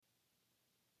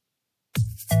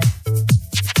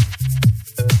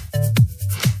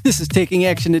This is Taking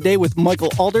Action Today with Michael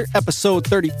Alder, episode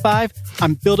 35.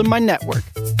 I'm building my network.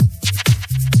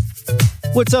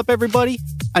 What's up, everybody?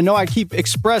 I know I keep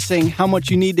expressing how much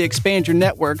you need to expand your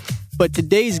network, but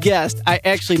today's guest I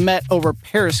actually met over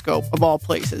Periscope, of all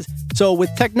places. So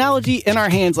with technology in our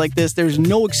hands like this, there's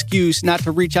no excuse not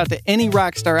to reach out to any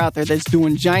rock star out there that's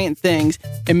doing giant things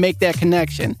and make that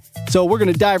connection. So we're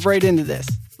going to dive right into this.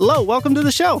 Lo, welcome to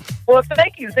the show. Well,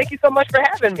 thank you. Thank you so much for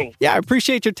having me. Yeah, I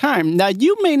appreciate your time. Now,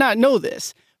 you may not know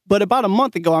this, but about a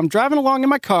month ago, I'm driving along in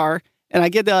my car, and I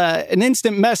get an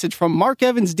instant message from Mark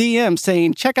Evans' DM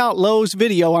saying, check out Lo's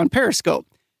video on Periscope.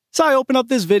 So I open up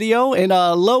this video, and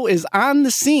Lo is on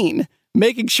the scene,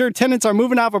 making sure tenants are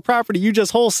moving out of a property you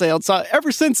just wholesaled. So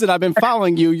ever since then, I've been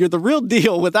following you. You're the real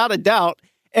deal, without a doubt.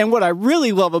 And what I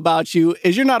really love about you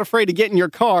is you're not afraid to get in your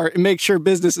car and make sure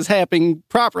business is happening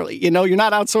properly. You know, you're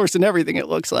not outsourcing everything, it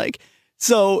looks like.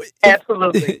 So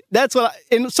absolutely, that's what,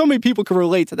 and so many people can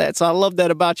relate to that. So I love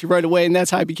that about you right away. And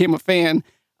that's how I became a fan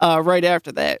right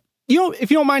after that. You know, if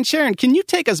you don't mind sharing, can you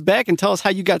take us back and tell us how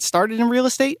you got started in real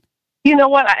estate? You know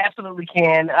what? I absolutely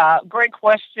can. Great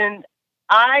question.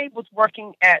 I was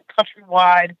working at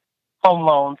Countrywide Home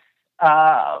Loans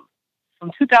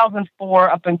from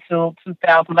 2004 up until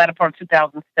latter part of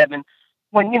 2007,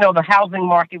 when, you know, the housing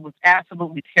market was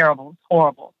absolutely terrible,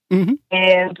 horrible. Mm-hmm.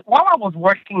 And while I was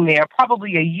working there,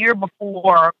 probably a year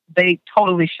before they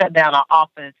totally shut down our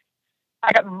office,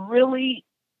 I got really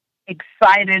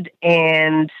excited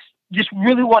and just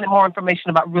really wanted more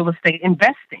information about real estate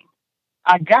investing.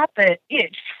 I got the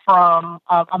itch from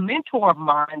a mentor of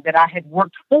mine that I had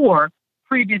worked for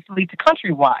previously to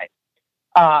Countrywide,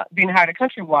 being hired at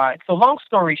Countrywide. So long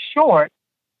story short,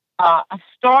 I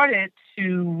started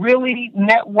to really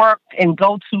network and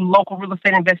go to local real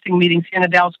estate investing meetings here in the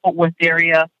Dallas-Fort Worth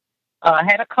area. I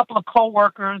had a couple of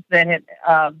coworkers that had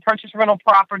purchased rental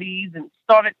properties and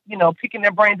started, you know, picking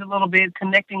their brains a little bit,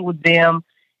 connecting with them.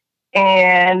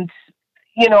 And,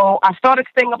 you know, I started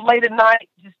staying up late at night,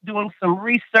 just doing some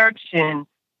research and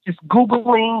just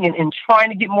Googling and trying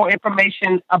to get more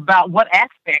information about what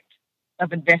aspect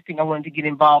of investing I wanted to get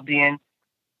involved in.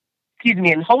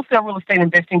 And wholesale real estate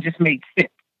investing just made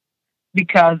sense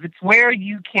because it's where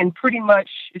you can pretty much,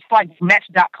 it's like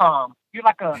Match.com. You're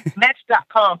like a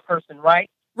Match.com person, right?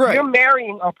 Right. You're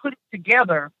marrying or putting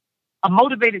together a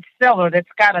motivated seller that's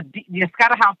got a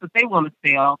house that they want to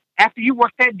sell. After you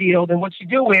work that deal, then what you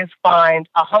do is find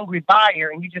a hungry buyer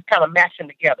and you just kind of mash them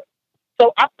together.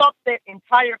 So I thought that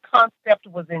entire concept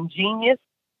was ingenious,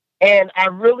 and I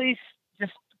really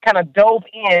just kind of dove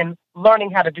in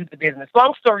learning how to do the business.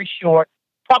 Long story short,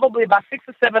 probably about 6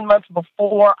 or 7 months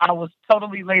before I was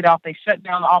totally laid off, they shut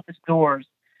down the office doors.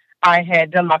 I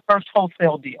had done my first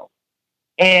wholesale deal,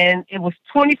 and it was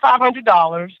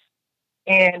 $2,500,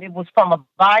 and it was from a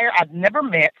buyer I'd never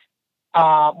met.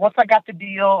 Once I got the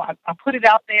deal, I put it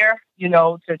out there, you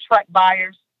know, to attract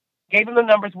buyers, gave them the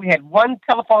numbers. We had one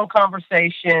telephone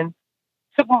conversation,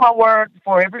 took my word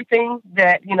for everything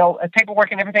that, you know,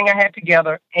 paperwork and everything I had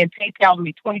together, and PayPal'd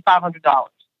me $2,500.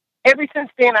 Ever since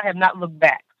then, I have not looked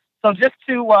back. So just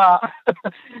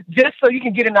so you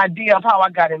can get an idea of how I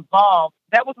got involved,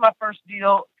 that was my first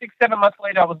deal. 6, 7 months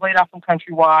later, I was laid off from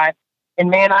Countrywide. And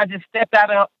man, I just stepped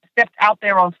out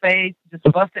there on faith, just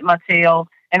busted my tail,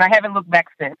 and I haven't looked back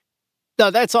since.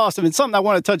 No, that's awesome. And something I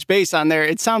want to touch base on there.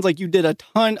 It sounds like you did a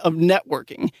ton of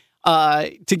networking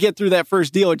to get through that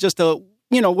first deal, just to,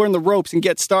 you know, learn the ropes and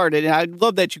get started. And I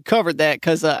love that you covered that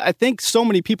because I think so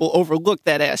many people overlook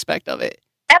that aspect of it.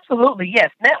 Absolutely, yes.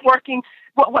 Networking.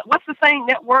 What's the saying?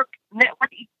 Network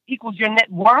equals your net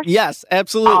worth. Yes,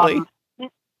 absolutely.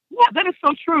 Yeah, that is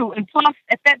so true. And plus,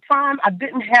 at that time, I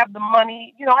didn't have the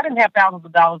money. You know, I didn't have thousands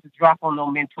of dollars to drop on no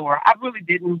mentor. I really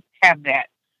didn't have that.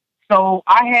 So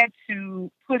I had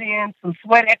to put in some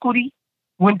sweat equity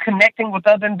when connecting with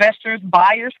other investors,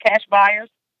 buyers, cash buyers,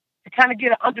 to kind of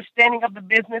get an understanding of the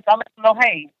business. I let them know,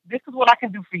 hey, this is what I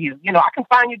can do for you. You know, I can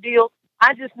find your deal.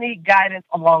 I just need guidance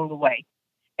along the way.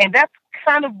 And that's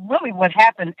kind of really what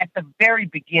happened at the very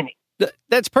beginning.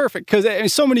 That's perfect because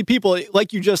so many people,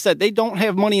 like you just said, they don't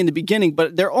have money in the beginning,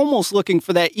 but they're almost looking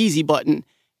for that easy button.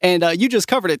 And you just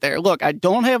covered it there. Look, I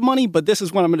don't have money, but this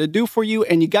is what I'm going to do for you.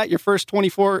 And you got your first you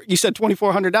said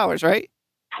 $2,400, right?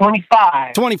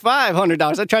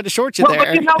 $2,500. I tried to short you there.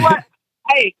 But you know what?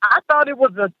 Hey, I thought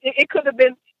it could have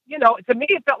been, you know, to me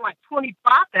it felt like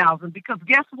 $25,000 because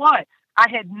guess what? I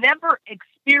had never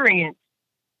experienced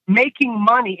making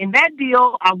money. In that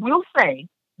deal, I will say,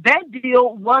 that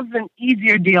deal was an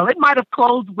easier deal. It might have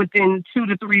closed within 2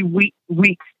 to 3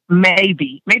 weeks,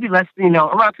 maybe less, you know,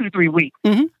 around 2 to 3 weeks.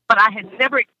 Mm-hmm. But I had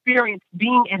never experienced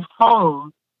being at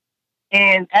home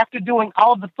And after doing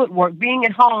all the footwork, being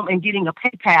at home and getting a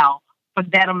PayPal for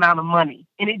that amount of money.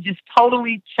 And it just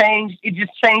totally changed. It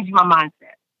just changed my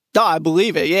mindset. Oh, I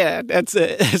believe it. Yeah, that's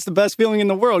it's the best feeling in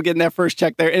the world, getting that first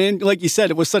check there. And like you said,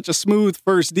 it was such a smooth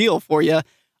first deal for you.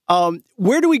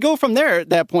 Where do we go from there at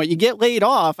that point? You get laid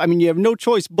off. I mean, you have no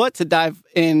choice but to dive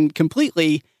in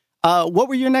completely. What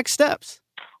were your next steps?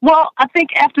 Well, I think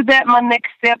after that, my next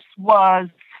steps was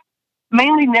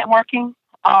mainly networking.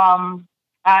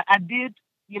 I did,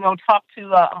 talk to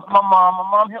my mom. My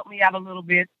mom helped me out a little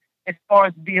bit as far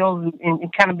as deals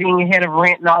and kind of being ahead of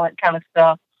rent and all that kind of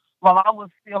stuff, while I was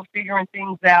still figuring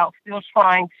things out, still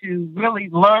trying to really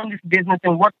learn this business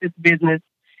and work this business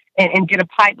and get a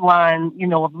pipeline,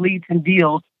 of leads and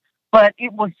deals. But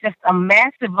it was just a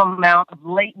massive amount of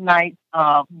late nights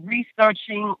of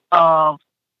researching, of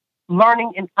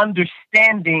learning and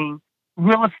understanding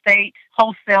real estate,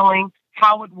 wholesaling,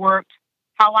 how it worked,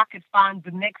 how I could find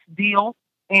the next deal,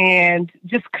 and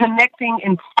just connecting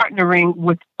and partnering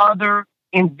with other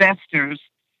investors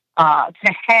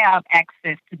to have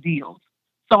access to deals.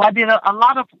 So I did a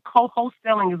lot of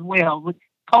co-wholesaling as well.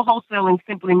 Co-wholesaling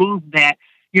simply means that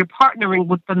you're partnering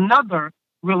with another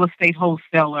real estate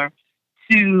wholesaler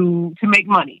to make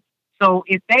money. So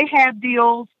if they have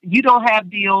deals, you don't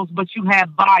have deals, but you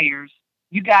have buyers,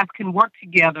 you guys can work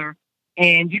together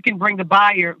and you can bring the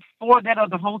buyer for that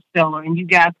other wholesaler and you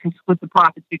guys can split the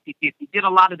profit 50-50. Did a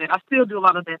lot of that. I still do a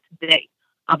lot of that today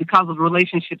because of the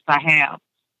relationships I have.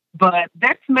 But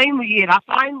that's mainly it. I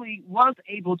finally was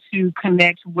able to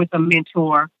connect with a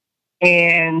mentor.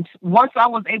 And once I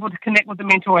was able to connect with the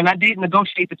mentor, and I did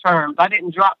negotiate the terms, I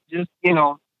didn't drop just,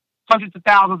 hundreds of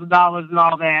thousands of dollars and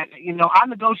all that. I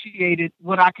negotiated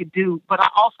what I could do, but I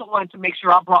also wanted to make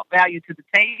sure I brought value to the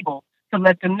table to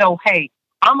let them know, hey,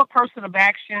 I'm a person of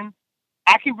action.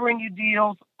 I can bring you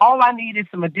deals. All I need is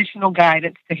some additional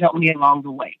guidance to help me along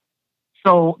the way.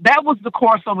 So that was the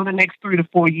course over the next 3 to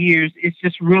 4 years. It's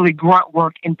just really grunt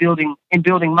work in building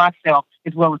myself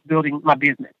as well as building my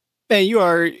business. Man, you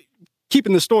are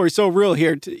keeping the story so real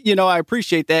here. I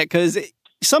appreciate that because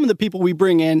some of the people we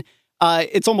bring in,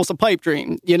 it's almost a pipe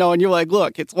dream, and you're like,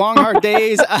 look, it's long, hard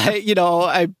days.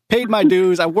 I paid my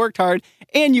dues. I worked hard.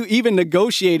 And you even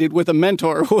negotiated with a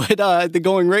mentor what the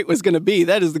going rate was going to be.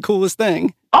 That is the coolest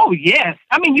thing. Oh, yes.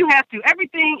 I mean, you have to.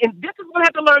 Everything, and this is what I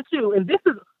have to learn too. And this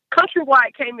is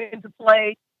Countrywide came into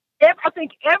play. I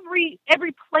think every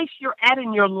place you're at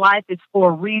in your life is for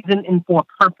a reason and for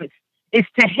a purpose. It's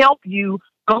to help you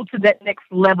go to that next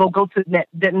level, go to that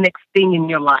next thing in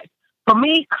your life. For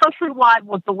me, Countrywide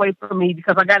was the way for me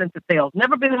because I got into sales.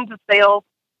 Never been into sales,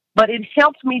 but it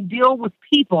helped me deal with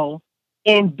people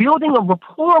and building a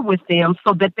rapport with them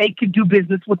so that they could do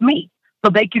business with me,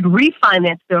 so they could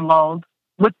refinance their loans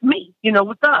with me,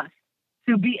 with us,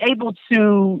 to be able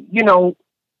to,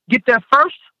 get their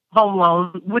first home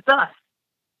loan with us.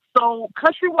 So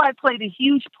Countrywide played a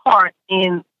huge part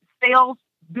in sales,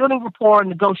 building rapport and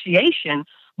negotiation,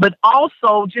 but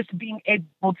also just being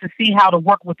able to see how to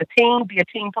work with a team, be a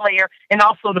team player, and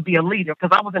also to be a leader,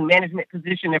 because I was in management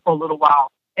position there for a little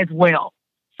while as well.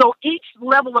 So each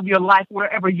level of your life,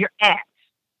 wherever you're at,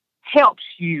 helps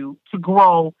you to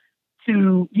grow,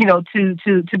 to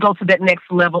go to that next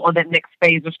level or that next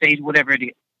phase or stage, whatever it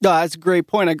is. No, that's a great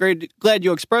point. I'm glad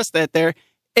you expressed that there.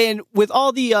 And with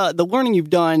all the learning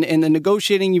you've done and the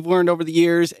negotiating you've learned over the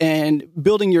years and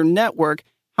building your network,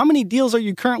 how many deals are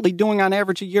you currently doing on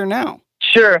average a year now?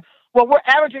 Sure. Well, we're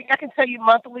averaging, I can tell you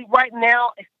monthly right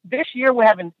now. This year we're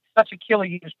having such a killer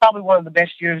year. It's probably one of the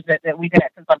best years that we've had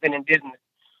since I've been in business.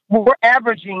 We're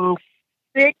averaging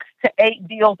 6 to 8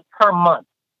 deals per month.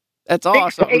 That's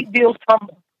awesome. 6 to 8 deals per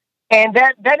month. And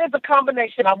that is a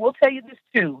combination. I will tell you this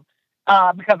too,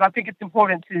 because I think it's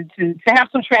important to have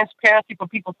some transparency for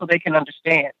people so they can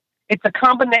understand. It's a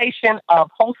combination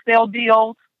of wholesale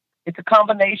deals. It's a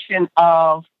combination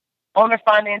of owner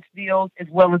finance deals as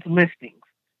well as listings.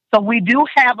 So we do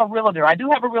have a realtor. I do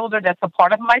have a realtor that's a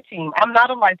part of my team. I'm not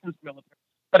a licensed realtor,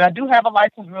 but I do have a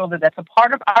licensed realtor that's a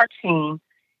part of our team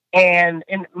and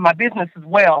in my business as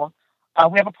well.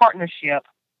 We have a partnership,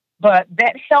 but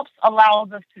that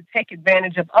allows us to take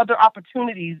advantage of other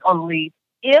opportunities on leads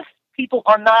if people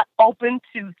are not open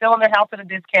to selling their house at a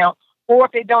discount or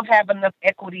if they don't have enough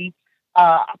equity.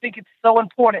 I think it's so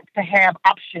important to have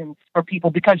options for people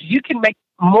because you can make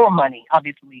more money,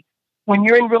 obviously, when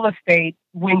you're in real estate,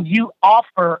 when you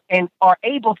offer and are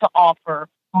able to offer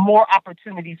more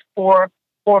opportunities for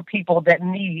people that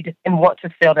need and want to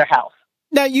sell their house.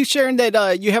 Now, you sharing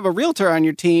that you have a realtor on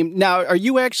your team. Now, are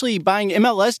you actually buying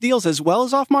MLS deals as well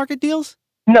as off-market deals?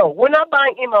 No, we're not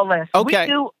buying MLS. Okay.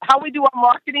 How we do our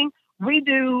marketing, we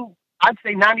do I'd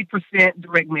say 90%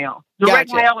 direct mail.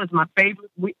 Direct Gotcha. mail is my favorite.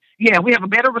 We have a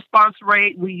better response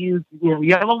rate. We use,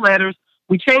 yellow letters.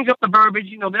 We change up the verbiage.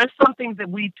 There's some things that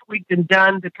we tweaked and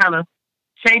done to kind of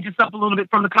change us up a little bit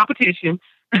from the competition.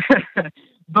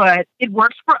 But it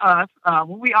works for us.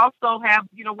 We also have,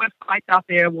 websites out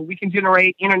there where we can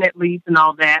generate internet leads and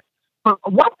all that. But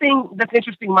one thing that's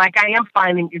interesting, Mike, I am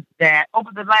finding is that over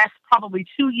the last probably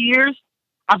 2 years,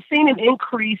 I've seen an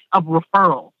increase of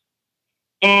referrals.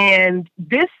 And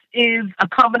this is a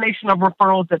combination of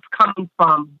referrals that's coming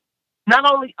from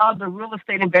not only other real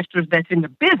estate investors that's in the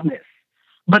business,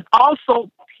 but also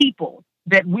people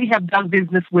that we have done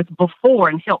business with before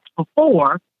and helped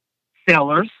before,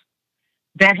 sellers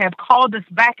that have called us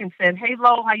back and said, "Hey,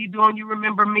 Lo, how you doing? You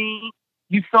remember me?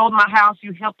 You sold my house.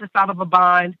 You helped us out of a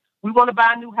bind. We want to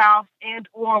buy a new house, and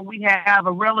or we have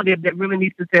a relative that really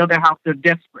needs to sell their house. They're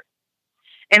desperate."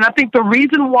 And I think the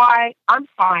reason why I'm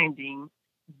finding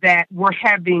that we're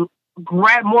having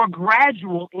more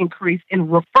gradual increase in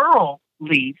referral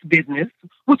leads business,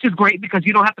 which is great because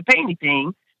you don't have to pay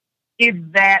anything, is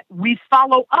that we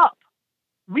follow up.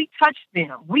 We touch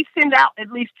them. We send out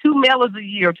at least 2 mailers a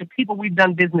year to people we've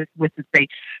done business with to say,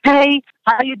 "Hey,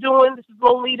 how you doing? This is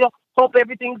Lolita. Hope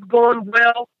everything's going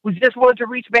well. We just wanted to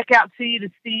reach back out to you to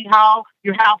see how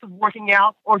your house is working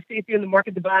out, or see if you're in the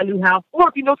market to buy a new house, or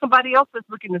if you know somebody else that's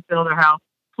looking to sell their house,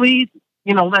 please,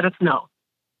 let us know."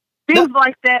 Things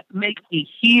like that make a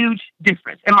huge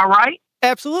difference. Am I right?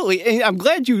 Absolutely. And I'm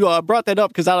glad you brought that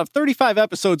up, because out of 35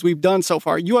 episodes we've done so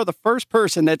far, you are the first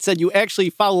person that said you actually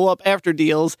follow up after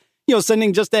deals,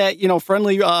 sending just that,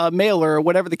 friendly mailer or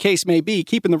whatever the case may be,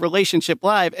 keeping the relationship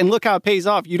live. And look how it pays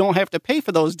off. You don't have to pay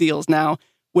for those deals now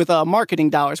with marketing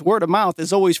dollars. Word of mouth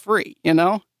is always free,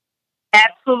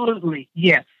 Absolutely.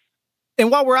 Yes.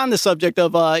 And while we're on the subject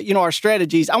of, our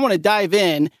strategies, I want to dive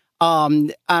in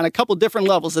on a couple different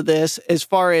levels of this as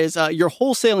far as your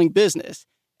wholesaling business.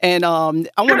 And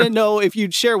I want to know if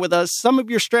you'd share with us some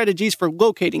of your strategies for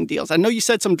locating deals. I know you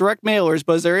said some direct mailers,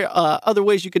 but is there other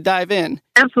ways you could dive in?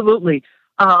 Absolutely.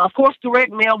 Of course,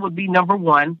 direct mail would be number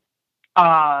one.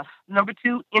 Number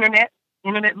two, internet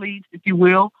leads, if you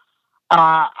will.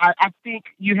 I think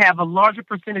you have a larger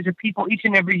percentage of people each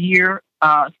and every year,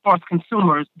 as far as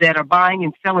consumers, that are buying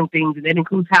and selling things, and that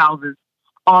includes houses,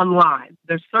 online.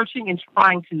 They're searching and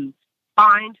trying to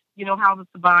find, houses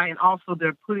to buy, and also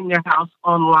they're putting their house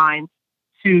online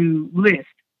to list.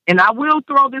 And I will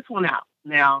throw this one out.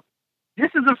 Now, this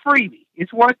is a freebie.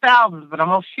 It's worth thousands, but I'm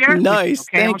going to share it with you, okay?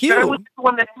 Thank you. Share it with the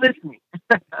one that's listening.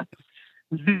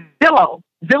 Zillow.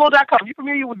 Zillow.com. You're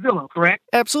familiar with Zillow, correct?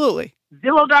 Absolutely.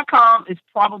 Zillow.com is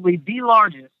probably the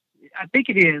largest, I think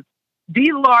it is,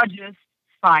 the largest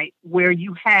site where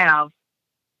you have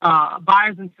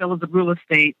buyers and sellers of real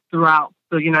estate throughout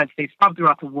the United States, probably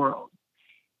throughout the world.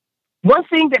 One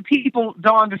thing that people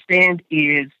don't understand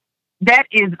is that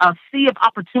is a sea of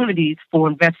opportunities for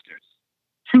investors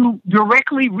to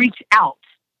directly reach out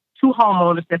to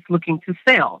homeowners that's looking to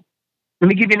sell. Let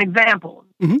me give you an example.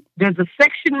 Mm-hmm. There's a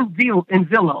section in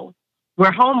Zillow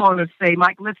where homeowners say,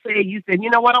 Mike, let's say you said, "You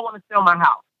know what, I want to sell my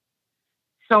house."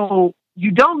 So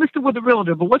you don't list it with a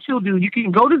realtor, but what you'll do, you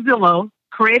can go to Zillow,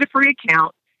 create a free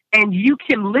account, and you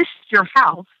can list your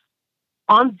house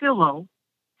on Zillow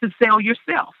to sell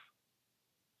yourself.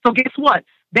 So guess what?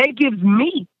 That gives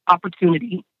me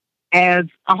opportunity as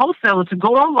a wholesaler to go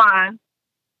online,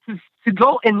 to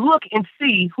go and look and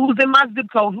see who's in my zip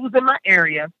code, who's in my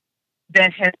area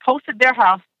that has posted their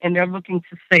house and they're looking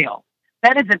to sell.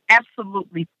 That is an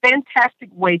absolutely fantastic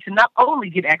way to not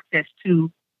only get access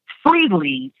to free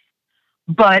leads,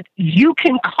 but you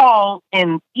can call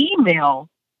and email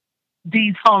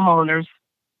these homeowners.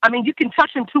 I mean, you can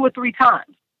touch them 2 or 3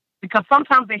 times, because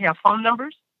sometimes they have phone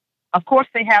numbers. Of course,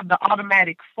 they have the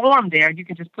automatic form there. You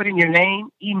can just put in your name,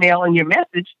 email, and your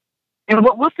message. And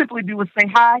what we'll simply do is say,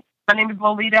 "Hi, my name is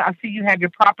Lolita. I see you have your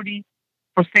property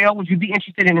for sale. Would you be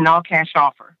interested in an all-cash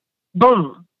offer?"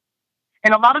 Boom.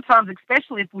 And a lot of times,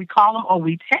 especially if we call them or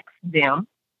we text them,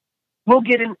 we'll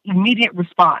get an immediate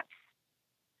response.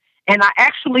 And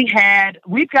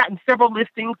we've gotten several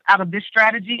listings out of this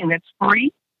strategy, and that's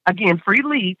free. Again, free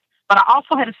leads. But I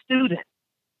also had a student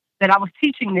that I was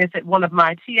teaching this at one of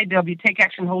my TAW, Take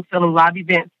Action Wholesaling live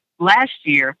events last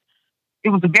year. It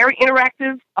was a very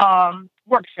interactive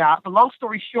workshop. But long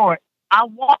story short, I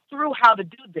walked through how to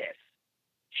do this.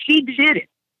 She did it.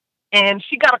 And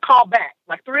she got a call back.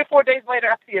 Like 3 or 4 days later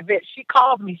after the event, she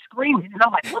called me screaming. And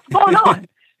I'm like, "What's going on?"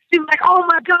 She's like, "Oh,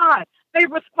 my God, they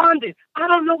responded. I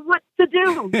don't know what to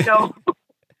do."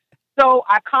 So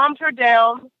I calmed her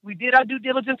down. We did our due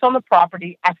diligence on the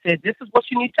property. I said, "This is what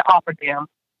you need to offer them."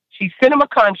 She sent him a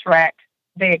contract.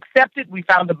 They accepted. We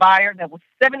found a buyer. That was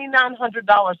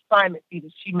 $7,900 assignment fee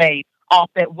that she made off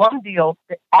that one deal,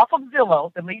 off of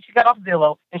Zillow, the lead she got off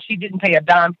Zillow, and she didn't pay a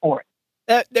dime for it.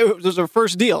 That was her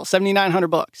first deal,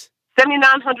 $7,900.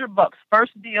 $7,900.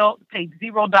 First deal, paid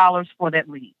 $0 for that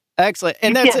lead. Excellent.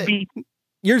 And that's it.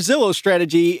 Your Zillow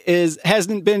strategy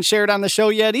hasn't been shared on the show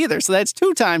yet either. So that's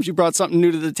 2 times you brought something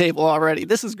new to the table already.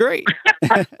 This is great.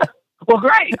 Well,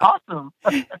 great. Awesome.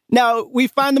 Now, we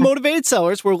find the motivated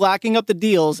sellers. We're locking up the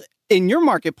deals. In your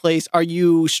marketplace, are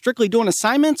you strictly doing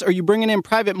assignments, or are you bringing in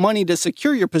private money to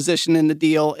secure your position in the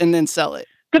deal and then sell it?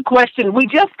 Good question. We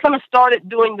just kind of started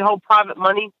doing the whole private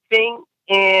money thing,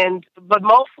 but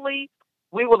mostly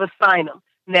we will assign them.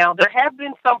 Now, there have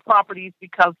been some properties,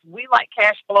 because we like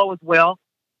cash flow as well.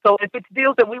 So if it's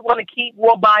deals that we want to keep,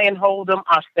 we'll buy and hold them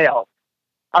ourselves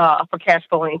for cash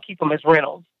flow and keep them as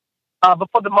rentals. But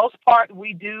for the most part,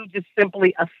 we do just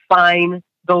simply assign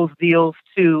those deals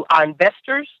to our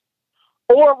investors.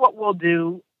 Or what we'll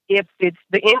do, if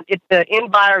the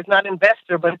end buyer is not an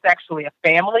investor, but it's actually a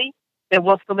family that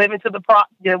wants to live in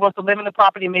the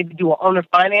property and maybe do an owner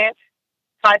finance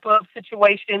type of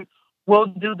situation, we'll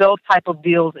do those type of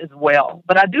deals as well.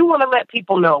 But I do want to let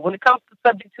people know, when it comes to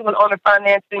subject to an owner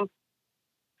financing,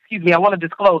 I want to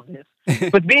disclose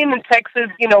this. But being in Texas,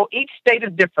 each state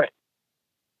is different.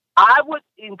 I would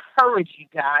encourage you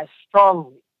guys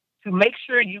strongly to make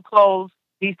sure you close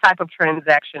these type of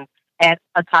transactions at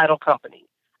a title company.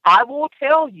 I will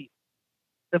tell you,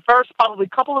 the first probably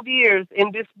couple of years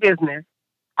in this business,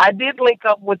 I did link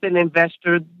up with an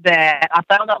investor that I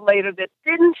found out later that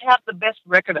didn't have the best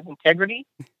record of integrity,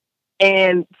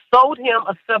 and sold him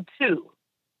a sub-2.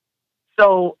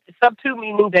 So sub-2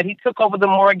 meaning that he took over the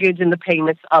mortgage and the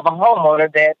payments of a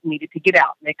homeowner that needed to get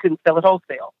out. They couldn't sell it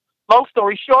wholesale. Long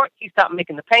story short, he stopped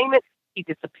making the payments. He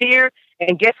disappeared.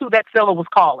 And guess who that seller was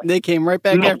calling? They came right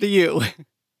back after you.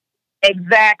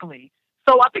 Exactly.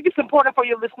 So I think it's important for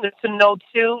your listeners to know,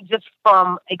 too, just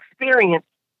from experience,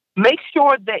 make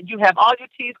sure that you have all your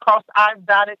T's crossed, I's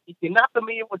dotted. If you're not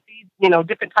familiar with these,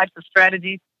 different types of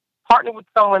strategies, partner with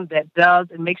someone that does,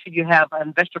 and make sure you have an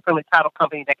investor-friendly title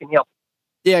company that can help.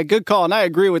 Yeah, good call. And I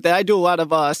agree with that. I do a lot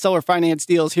of seller finance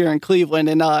deals here in Cleveland,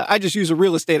 and I just use a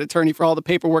real estate attorney for all the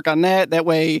paperwork on that. That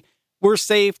way we're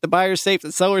safe, the buyer's safe,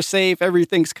 the seller's safe,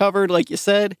 everything's covered, like you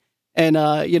said, and,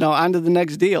 on to the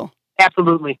next deal.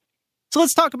 Absolutely. So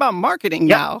let's talk about marketing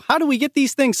now. How do we get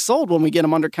these things sold when we get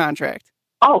them under contract?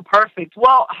 Oh, perfect.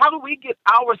 Well, how do we get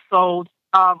ours sold?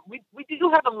 We do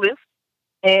have a list,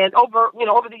 and over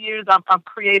the years, I've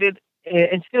created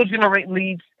and still generate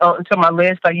leads to my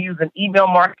list. I use an email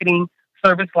marketing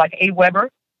service like Aweber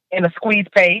and a squeeze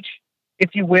page,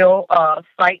 if you will,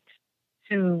 site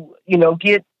to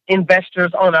get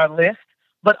investors on our list.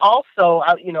 But also,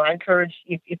 I encourage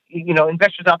if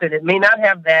investors out there that may not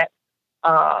have that,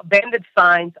 bandit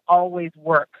signs always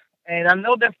work. And I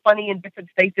know they're funny in different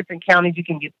states, different counties. You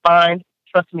can get fined.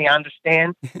 Trust me, I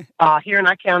understand. Here in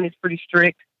our county, it's pretty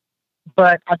strict.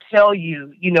 But I tell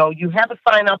you, you have a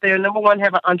sign out there. Number one,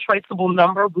 have an untraceable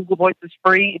number. Google Voice is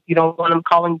free if you don't want them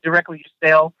calling directly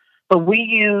yourself. But we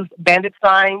use bandit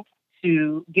signs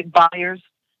to get buyers.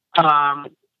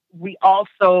 We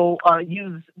also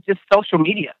use just social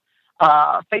media,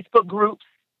 Facebook groups,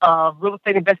 real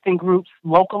estate investing groups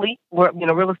locally,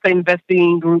 real estate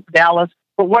investing group, Dallas,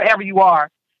 but wherever you are,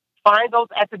 find those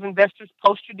active investors,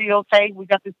 post your deals. Hey, we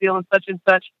got this deal and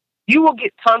such. You will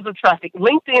get tons of traffic.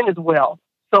 LinkedIn as well.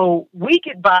 So we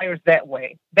get buyers that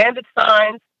way. Bandit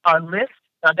signs, our list,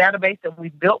 our database that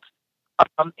we've built,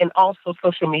 and also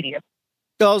social media.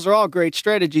 Those are all great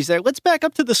strategies there. Let's back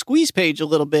up to the squeeze page a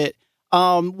little bit.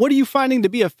 What are you finding to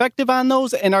be effective on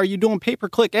those? And are you doing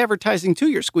pay-per-click advertising to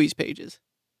your squeeze pages?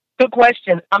 Good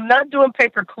question. I'm not doing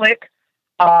pay-per-click.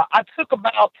 I took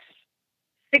about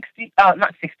 6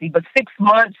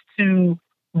 months to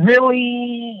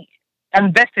really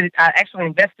invested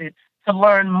to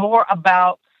learn more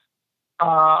about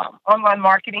online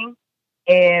marketing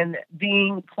and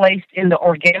being placed in the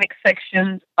organic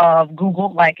section of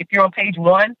Google. Like if you're on page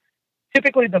 1,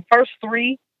 typically the first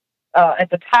 3 at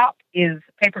the top is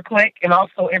pay-per-click, and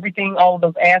also all of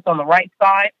those ads on the right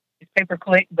side is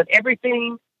pay-per-click, but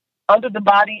everything under the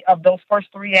body of those first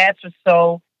 3 ads or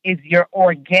so is your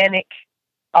organic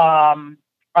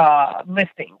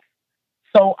listings.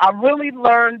 So I really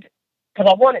learned, because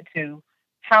I wanted to,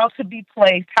 how to be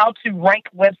placed, how to rank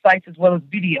websites as well as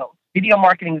video. Video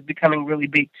marketing is becoming really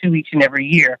big too each and every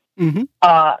year, to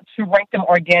rank them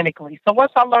organically. So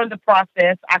once I learned the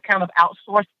process, I kind of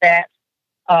outsourced that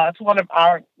to one of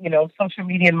our, social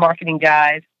media and marketing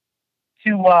guys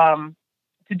to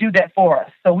do that for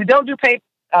us. So we don't do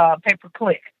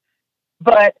pay-per-click.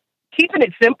 But keeping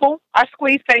it simple, our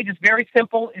squeeze page is very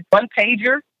simple. It's one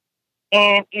pager,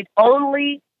 and it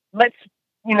only lets,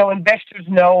 investors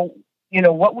know,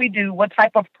 what we do, what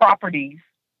type of properties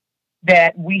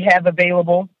that we have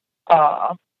available,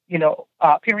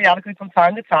 periodically from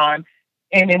time to time,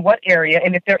 and in what area,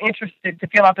 and if they're interested, to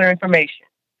fill out their information.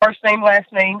 First name,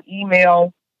 last name,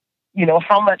 email,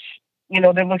 how much,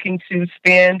 they're looking to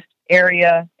spend,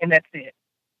 area, and that's it.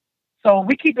 So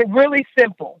we keep it really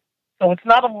simple. So it's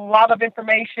not a lot of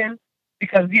information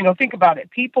because, think about it.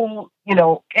 People,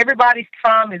 everybody's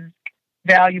time is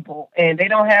valuable and they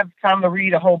don't have time to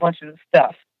read a whole bunch of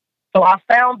stuff. So I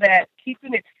found that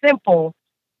keeping it simple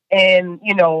and,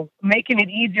 making it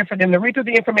easier for them to read through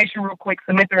the information real quick,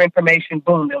 submit their information,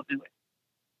 boom, they'll do it.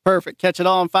 Perfect. Catch it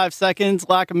all in 5 seconds,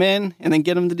 lock them in, and then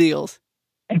get them the deals.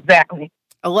 Exactly.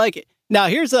 I like it. Now,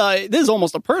 this is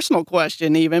almost a personal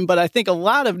question even, but I think a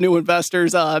lot of new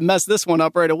investors mess this one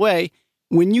up right away.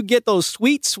 When you get those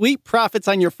sweet, sweet profits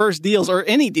on your first deals or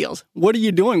any deals, what are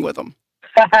you doing with them?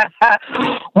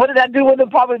 What did I do with them?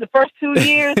 Probably the first 2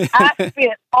 years. I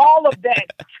spent all of that.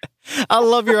 I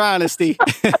love your honesty. I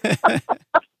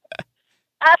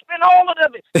spent all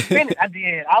of it. I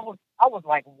did. I was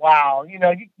like, wow. You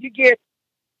get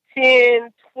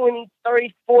 $10, $20,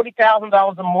 $30,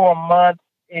 $40,000 or more a month,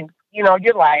 and you're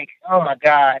like, oh my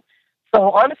God.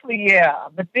 So honestly, yeah.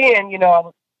 But then, I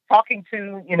was talking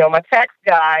to, my tax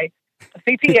guy, a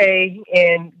CPA,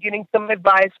 and getting some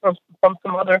advice from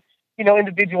some other,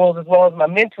 individuals as well as my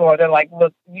mentor. They're like,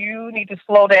 look, you need to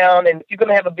slow down, and if you're going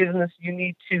to have a business, you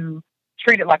need to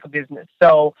treat it like a business.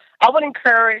 So I would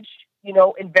encourage,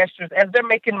 investors as they're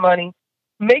making money,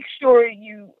 make sure if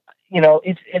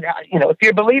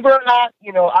you're a believer or not,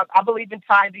 I believe in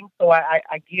tithing, so I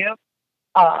give,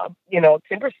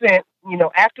 10%.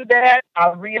 After that,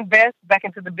 I'll reinvest back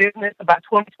into the business about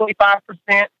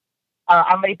 20-25%.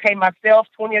 I may pay myself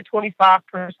 20 or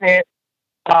 25%,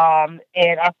 and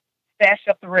I stash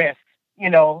up the rest,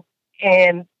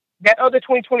 and that other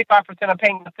 20-25% I'm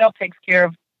paying myself takes care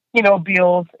of,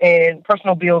 bills and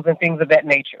personal bills and things of that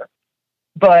nature.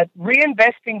 But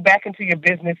reinvesting back into your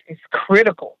business is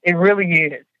critical. It really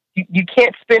is. You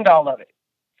can't spend all of it.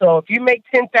 So if you make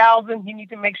 $10,000, you need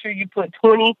to make sure you put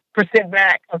 20%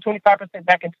 back or 25%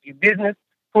 back into your business,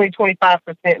 25%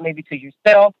 maybe to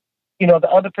yourself. The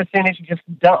other percentage, just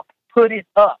dump, put it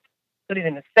up, put it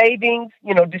in the savings,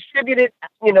 distribute it,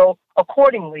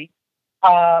 accordingly,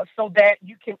 so that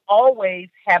you can always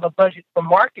have a budget for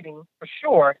marketing for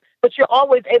sure, but you're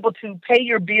always able to pay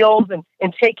your bills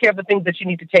and take care of the things that you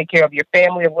need to take care of, your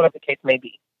family or whatever the case may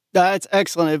be. That's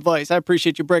excellent advice. I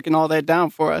appreciate you breaking all that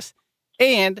down for us.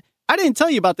 And I didn't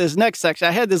tell you about this next section.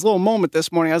 I had this little moment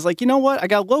this morning. I was like, you know what? I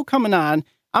got Low coming on.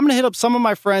 I'm going to hit up some of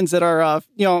my friends that are,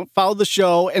 follow the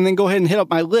show, and then go ahead and hit up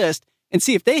my list and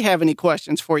see if they have any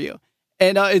questions for you.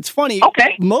 And it's funny.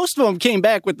 Okay. Most of them came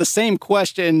back with the same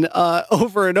question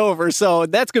over and over. So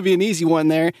that's going to be an easy one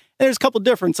there. And there's a couple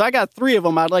different. So I got 3 of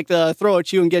them I'd like to throw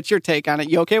at you and get your take on it.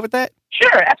 You okay with that?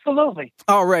 Sure, absolutely.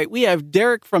 All right. We have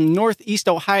Derek from Northeast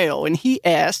Ohio, and he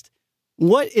asked,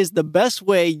 what is the best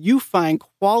way you find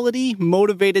quality,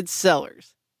 motivated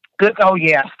sellers? Good. Oh,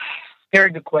 yeah. Very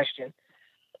good question.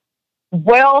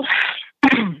 Well,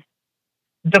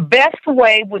 the best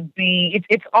way would be,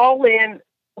 it's all in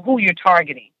who you're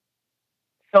targeting.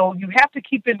 So you have to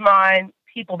keep in mind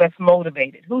people that's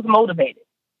motivated. Who's motivated?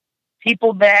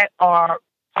 People that are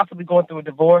possibly going through a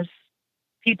divorce,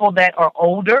 people that are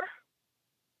older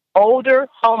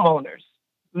homeowners,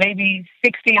 maybe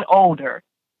 60 and older,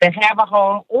 that have a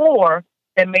home or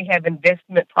that may have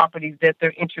investment properties that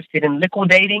they're interested in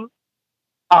liquidating.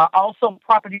 Also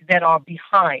properties that are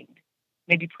behind,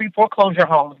 maybe pre-foreclosure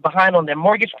homes, behind on their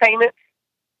mortgage payments.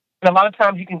 And a lot of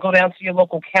times you can go down to your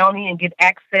local county and get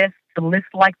access to lists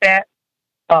like that.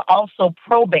 Also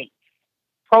probate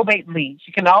leads.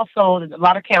 You can also, a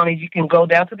lot of counties, you can go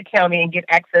down to the county and get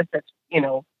access that's,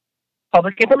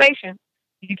 public information.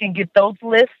 You can get those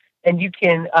lists and you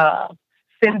can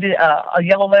send a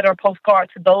yellow letter or postcard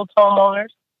to those homeowners.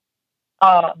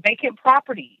 Vacant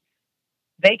properties.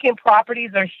 Vacant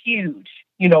properties are huge.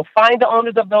 Find the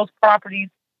owners of those properties,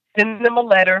 send them a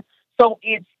letter. So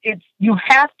it's you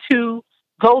have to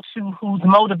go to who's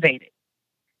motivated.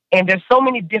 And there's so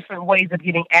many different ways of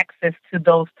getting access to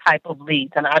those type of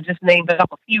leads. And I just named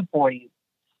up a few for you.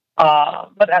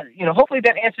 But hopefully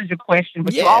that answers your question.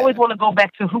 But You always want to go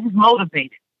back to who's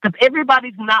motivated, because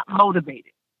everybody's not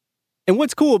motivated. And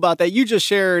what's cool about that, you just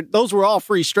shared, those were all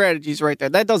free strategies right there.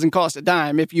 That doesn't cost a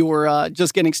dime if you were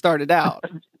just getting started out,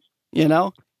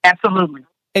 Absolutely.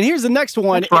 And here's the next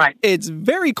one. That's right. It's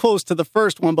very close to the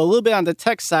first one, but a little bit on the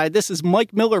tech side. This is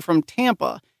Mike Miller from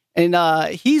Tampa. And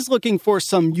he's looking for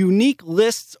some unique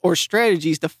lists or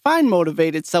strategies to find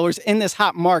motivated sellers in this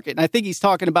hot market. And I think he's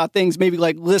talking about things maybe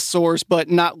like ListSource, but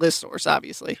not ListSource,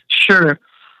 obviously. Sure.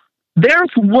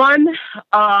 There's one,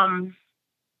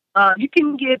 you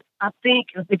can get, I think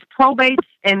it's probates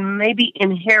and maybe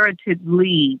inherited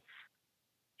leads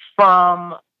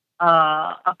from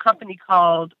a company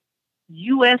called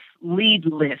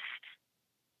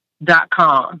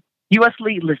usleadlist.com. US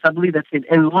Lead List, I believe that's it.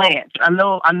 And Lance, I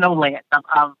know Lance.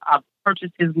 I've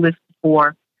purchased his list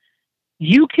before.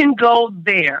 You can go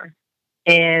there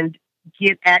and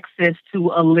get access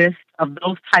to a list of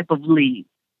those type of leads.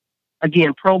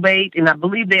 Again, probate, and I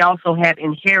believe they also have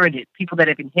inherited, people that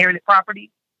have inherited property,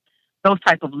 those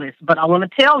type of lists. But I want to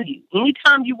tell you,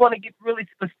 anytime you want to get really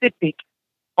specific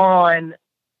on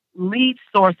lead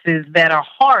sources that are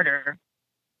harder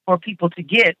for people to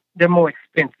get, they're more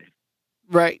expensive.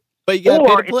 Right. But you got to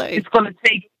pay to play. It's going to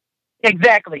take,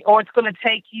 exactly, or it's going to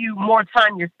take you more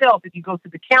time yourself if you go to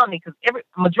the county, because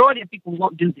majority of people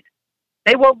won't do this.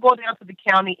 They won't go down to the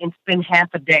county and spend half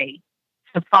a day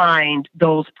to find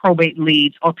those probate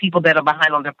leads or people that are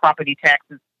behind on their property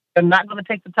taxes. They're not going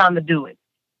to take the time to do it.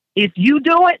 If you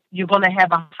do it, you're going to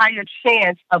have a higher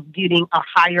chance of getting a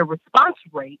higher response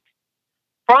rate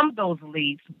from those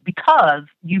leads because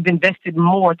you've invested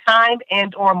more time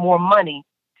and or more money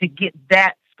to get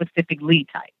that specific lead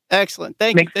type. Excellent.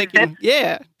 Thank you.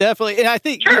 Yeah, definitely. And I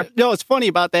think, sure. What's funny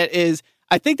about that is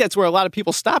I think that's where a lot of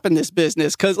people stop in this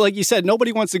business because, like you said,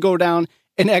 nobody wants to go down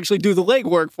and actually do the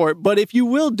legwork for it. But if you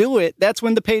will do it, that's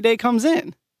when the payday comes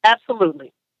in.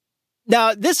 Absolutely.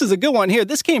 Now, this is a good one here.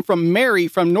 This came from Mary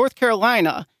from North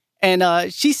Carolina.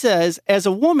 And she says, as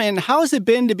a woman, how has it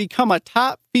been to become a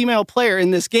top female player in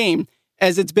this game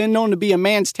as it's been known to be a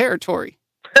man's territory?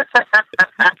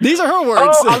 These are her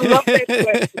words. Oh, I love that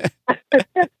question.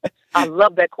 I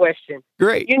love that question.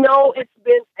 Great. You know, it's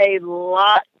been a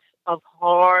lot of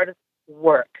hard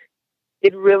work.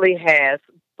 It really has.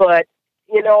 But,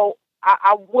 you know,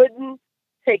 I wouldn't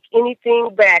take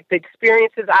anything back. The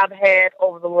experiences I've had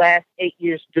over the last 8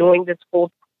 years doing this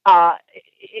full,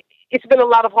 it's been a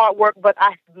lot of hard work, but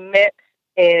I've met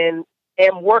and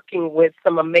am working with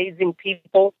some amazing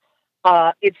people.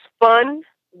 It's fun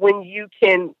when you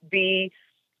can be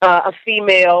a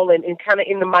female and kind of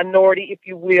in the minority, if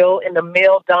you will, in the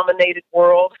male-dominated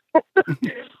world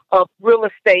of real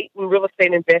estate and real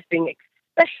estate investing,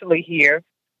 especially here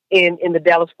in the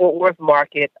Dallas-Fort Worth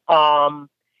market.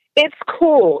 It's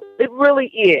cool. It really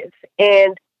is.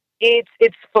 And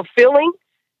it's fulfilling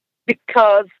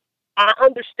because I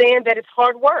understand that it's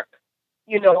hard work.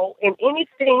 You know, in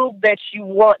anything that you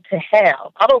want to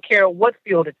have, I don't care what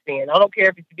field it's in. I don't care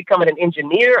if it's becoming an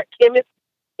engineer, a chemist,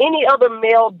 any other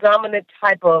male-dominant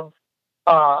type of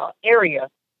area,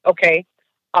 okay?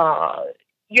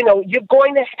 You know, you're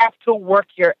going to have to work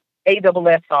your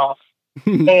ASS off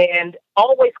and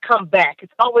always come back.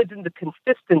 It's always in the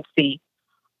consistency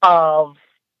of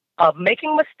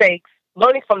making mistakes,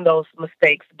 learning from those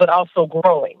mistakes, but also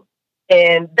growing.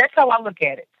 And that's how I look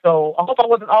at it. So I hope I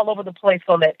wasn't all over the place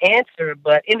on that answer,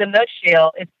 but in a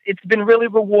nutshell, it's been really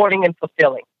rewarding and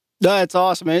fulfilling. That's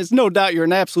awesome, man. It's no doubt you're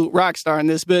an absolute rock star in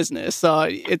this business.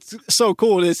 It's so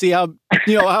cool to see how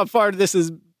far this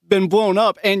has been blown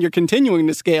up and you're continuing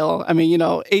to scale. I mean,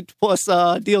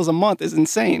 8+ deals a month is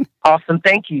insane. Awesome.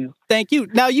 Thank you. Thank you.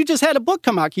 Now, you just had a book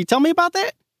come out. Can you tell me about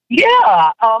that?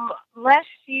 Yeah. Last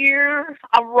year,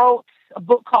 I wrote a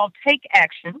book called Take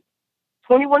Action,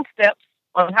 21 Steps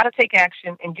on How to Take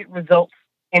Action and Get Results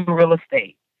in Real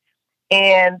Estate.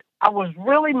 And I was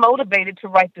really motivated to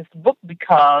write this book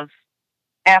because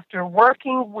after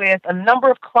working with a number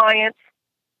of clients,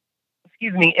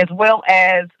 as well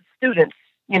as students,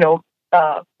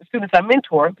 students I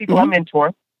mentor, people I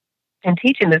mentor, and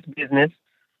teach in this business,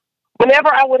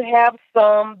 whenever I would have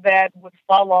some that would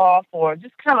fall off or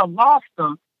just kind of lost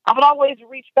them, I would always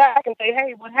reach back and say,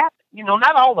 hey, what happened?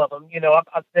 Not all of them.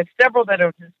 There's several that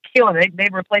are just killing it.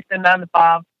 They've replaced their 9 to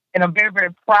 5. And I'm very, very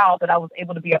proud that I was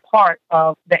able to be a part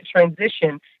of that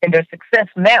transition and their success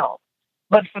now.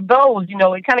 But for those,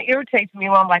 it kind of irritates me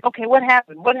when I'm like, okay, what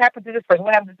happened? What happened to this person?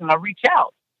 What happened to this? And I reach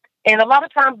out. And a lot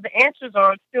of times the answers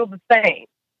are still the same.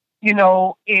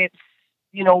 It's,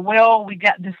 well, we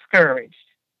got discouraged.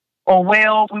 Or,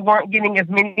 well, we weren't getting as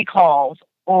many calls.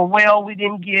 Or, well, we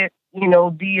didn't get,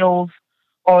 deals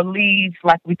or leads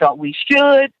like we thought we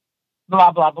should,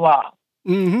 blah, blah, blah.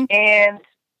 Mm-hmm. And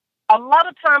a lot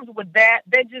of times with that,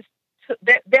 they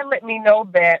let me know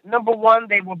that, number one,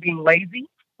 they were being lazy.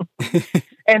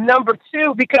 And number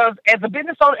two, because as a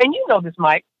business owner, and you know this,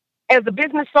 Mike, as a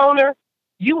business owner,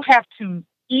 you have to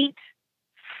eat,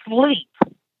 sleep,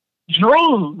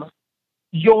 dream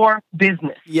your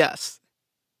business. Yes.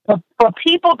 For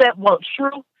people that want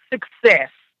true success,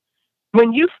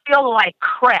 when you feel like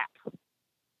crap,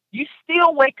 you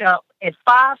still wake up at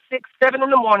 5, 6, 7 in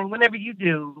the morning, whenever you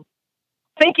do,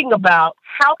 thinking about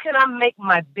how can I make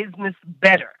my business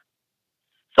better?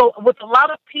 So with a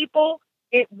lot of people,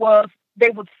 they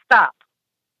would stop.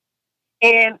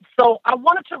 And so I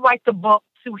wanted to write the book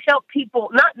to help people,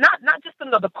 not just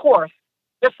another course.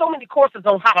 There's so many courses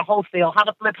on how to wholesale, how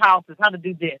to flip houses, how to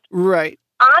do this. Right.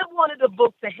 I wanted a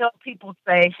book to help people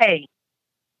say, hey,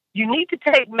 you need to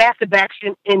take massive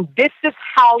action, and this is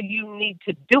how you need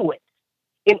to do it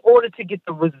in order to get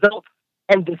the results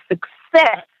and the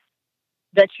success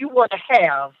that you want to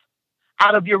have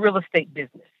out of your real estate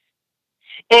business.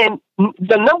 And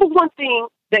the number one thing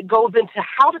that goes into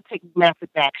how to take massive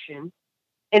action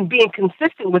and being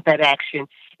consistent with that action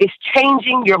is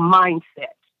changing your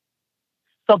mindset.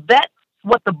 So that's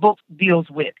what the book deals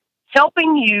with,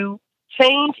 helping you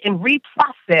change and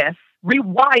reprocess,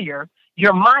 rewire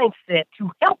your mindset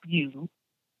to help you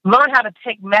learn how to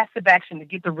take massive action to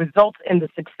get the results and the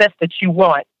success that you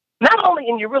want, not only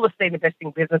in your real estate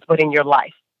investing business, but in your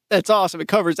life. That's awesome. It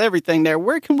covers everything there.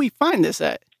 Where can we find this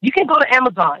at? You can go to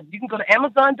Amazon. You can go to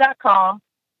Amazon.com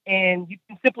and you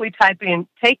can simply type in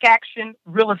Take Action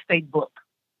Real Estate Book.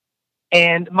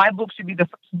 And my book should be the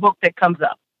first book that comes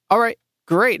up. All right.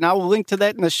 Great. And I will link to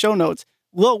that in the show notes.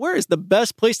 Well, where is the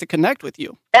best place to connect with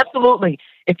you? Absolutely.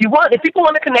 If people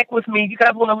want to connect with me, you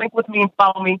guys want to link with me and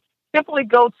follow me, simply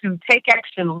go to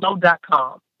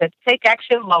takeactionlow.com. That's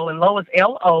takeactionlow, and low is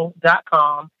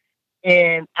LO.com.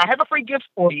 And I have a free gift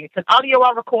for you. It's an audio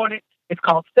I recorded. It's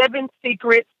called 7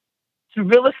 Secrets to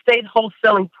Real Estate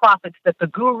Wholesaling Profits that the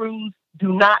gurus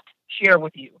do not share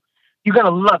with you. You're going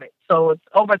to love it. So it's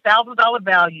over $1,000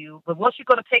 value. But once you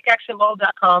go to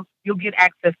takeactionlow.com, you'll get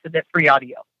access to that free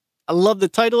audio. I love the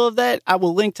title of that. I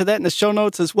will link to that in the show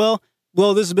notes as well.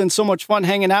 Lo, this has been so much fun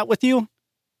hanging out with you.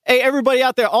 Hey, everybody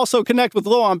out there, also connect with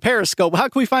Lo on Periscope. How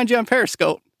can we find you on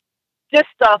Periscope? Just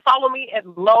follow me at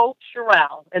Lo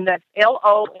Sherrill, and that's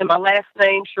L-O and my last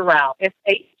name, Sherrill,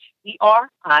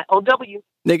 Sherriou.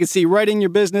 They can see right in your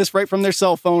business, right from their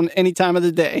cell phone, any time of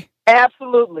the day.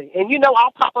 Absolutely. And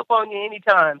I'll pop up on you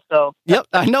anytime. So. Yep,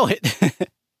 I know it.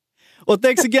 Well,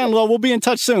 thanks again, Lo. We'll be in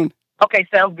touch soon. Okay,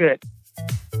 sounds good.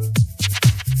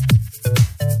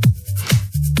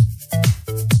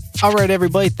 All right,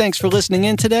 everybody, thanks for listening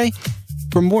in today.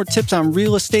 For more tips on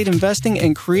real estate investing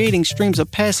and creating streams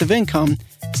of passive income,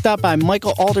 stop by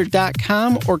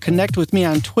michaelalder.com or connect with me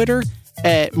on Twitter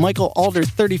at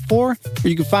michaelalder34, or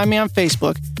you can find me on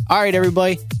Facebook. All right,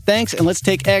 everybody, thanks, and let's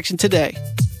take action today.